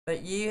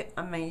But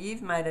I mean,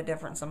 you've made a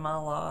difference in my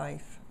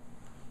life.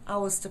 I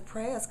was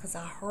depressed because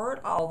I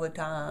hurt all the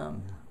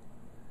time.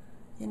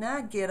 You know,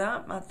 I'd get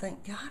up and I'd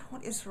think, God,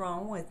 what is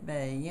wrong with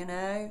me, you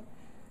know?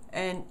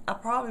 And I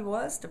probably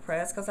was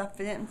depressed because I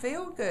didn't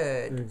feel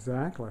good.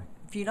 Exactly.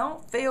 If you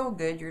don't feel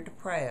good, you're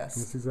depressed.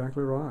 That's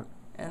exactly right.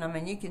 And I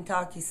mean, you can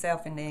talk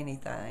yourself into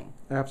anything.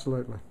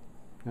 Absolutely.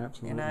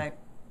 Absolutely. You know?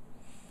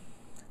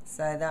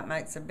 So that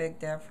makes a big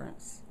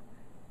difference.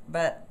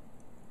 But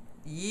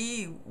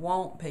you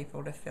want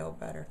people to feel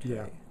better too.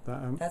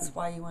 Yeah. That's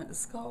why you went to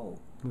school.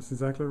 That's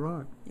exactly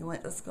right. You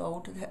went to school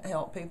to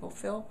help people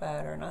feel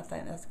better, and I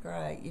think that's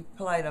great. You've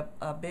played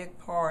a big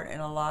part in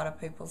a lot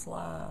of people's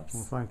lives.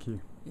 Well, thank you.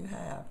 You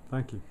have.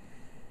 Thank you.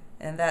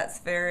 And that's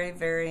very,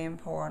 very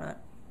important.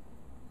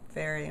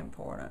 Very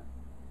important.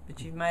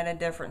 But you've made a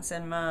difference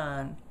in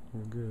mine.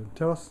 Well, good.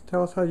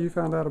 Tell us how you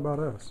found out about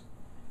us.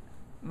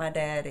 My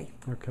daddy.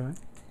 Okay.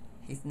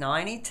 He's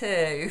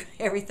 92.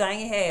 Everything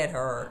he had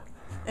hurt.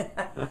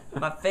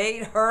 My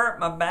feet hurt,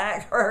 my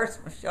back hurts,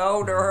 my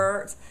shoulder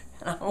hurts.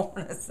 And I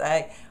want to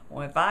say,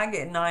 well, if I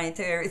get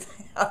 92,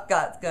 everything I've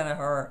got's going to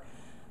hurt.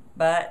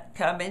 But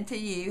coming to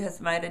you has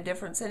made a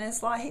difference in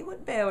his life. He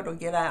wouldn't be able to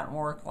get out and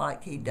work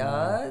like he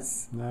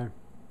does. No.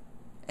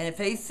 And if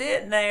he's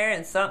sitting there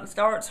and something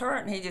starts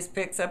hurting, he just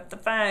picks up the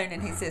phone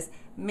and he says,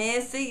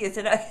 Missy, is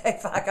it okay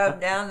if I come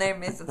down there?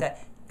 Missy will say,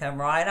 come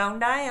right on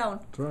down.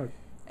 That's right.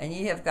 And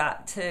you have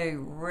got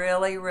two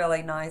really,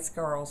 really nice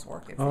girls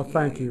working for you. Oh,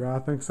 thank you. I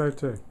think so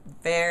too.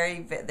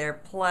 They're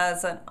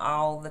pleasant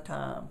all the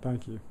time.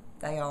 Thank you.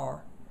 They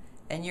are.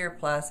 And you're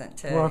pleasant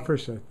too. Well, I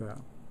appreciate that.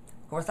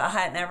 Of course, I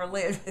had never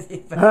lived with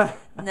you, but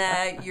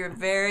no, you're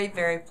very,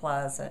 very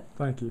pleasant.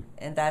 Thank you.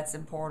 And that's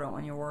important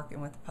when you're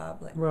working with the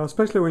public. Well,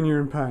 especially when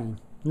you're in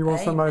pain. You want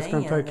somebody that's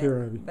going to take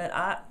care of you. But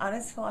I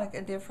just feel like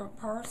a different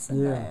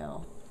person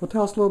now. Well,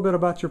 tell us a little bit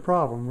about your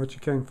problem, what you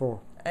came for.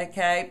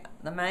 Okay,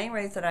 the main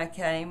reason I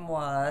came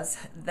was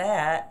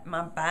that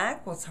my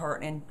back was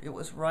hurting and it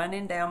was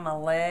running down my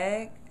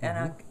leg,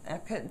 and I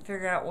couldn't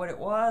figure out what it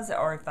was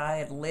or if I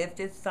had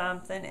lifted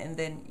something. And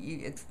then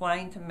you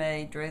explained to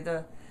me, drew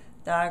the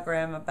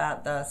diagram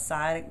about the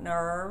sciatic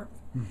nerve,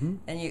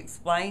 and you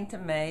explained to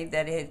me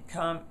that it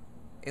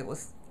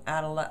was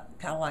out of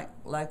kind of like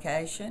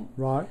location.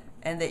 Right.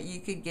 And that you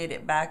could get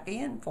it back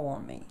in for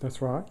me.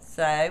 That's right.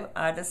 So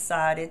I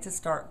decided to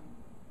start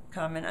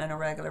coming on a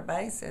regular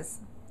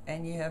basis,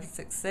 and you have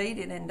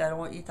succeeded in doing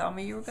what you told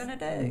me you were going to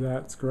do.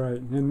 That's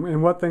great.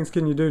 And what things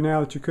can you do now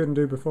that you couldn't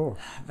do before?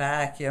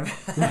 Vacuum.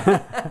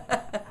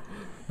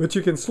 But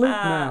you can sleep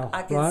now,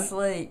 I can right?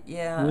 sleep,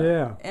 yeah.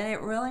 Yeah. And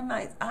it really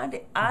makes,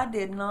 I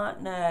did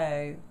not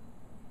know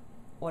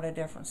what a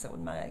difference it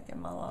would make in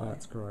my life.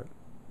 That's great.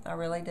 I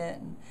really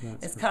didn't.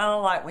 It's great. kind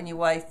of like when you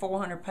weigh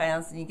 400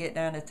 pounds and you get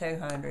down to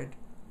 200.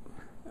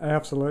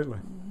 Absolutely.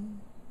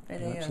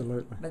 It is.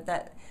 Absolutely.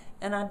 But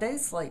and I do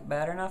sleep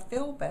better and I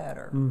feel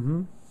better.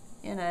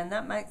 You know, and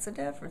that makes a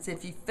difference.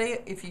 If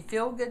you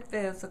feel good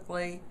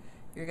physically,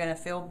 you're going to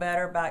feel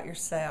better about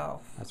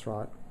yourself. That's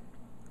right.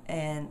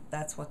 And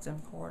that's what's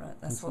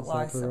important. That's what exactly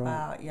life's right.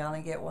 about. You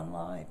only get one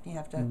life. You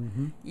have to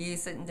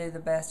use it and do the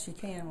best you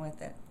can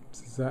with it.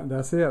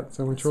 That's it. It's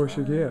the only choice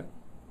you get.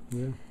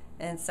 Yeah.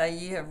 And so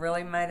you have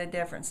really made a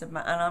difference. And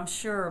I'm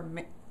sure,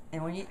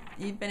 and when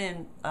you've been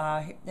in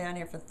down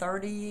here for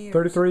 30 years.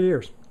 33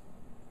 years.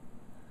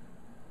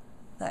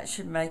 That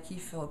should make you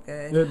feel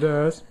good. It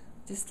does.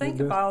 Just think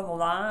of all the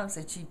lives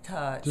that you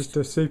touched. Just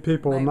to see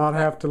people not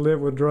have to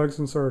live with drugs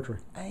and surgery.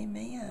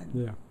 Amen.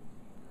 Yeah.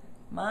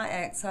 My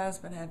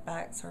ex-husband had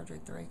back surgery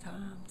 3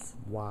 times.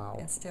 Wow.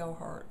 It still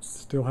hurts.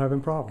 Still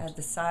having problems. Had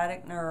the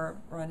sciatic nerve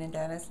running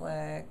down his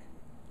leg.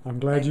 I'm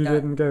glad you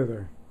didn't go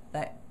there.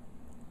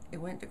 It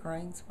went to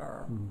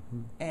Greensboro.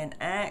 And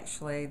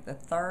actually, the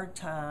 3rd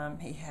time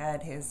he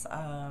had his,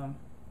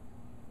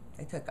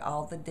 they took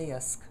all the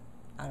disc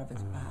out of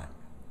his back.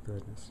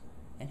 Goodness.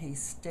 And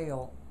he's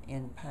still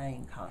in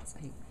pain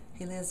constantly.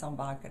 He lives on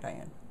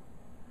Vicodin.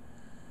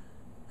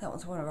 That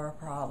was one of our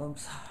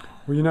problems.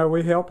 Well, you know,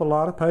 we help a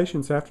lot of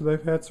patients after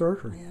they've had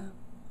surgery.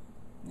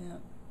 Yeah.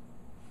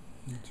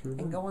 Sure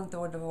And going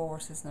through a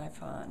divorce is no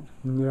fun.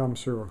 Yeah, I'm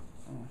sure.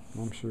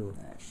 I'm sure.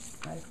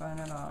 No fun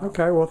at all.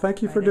 Okay, well,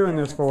 thank you for doing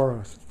this for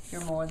us.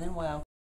 You're more than welcome.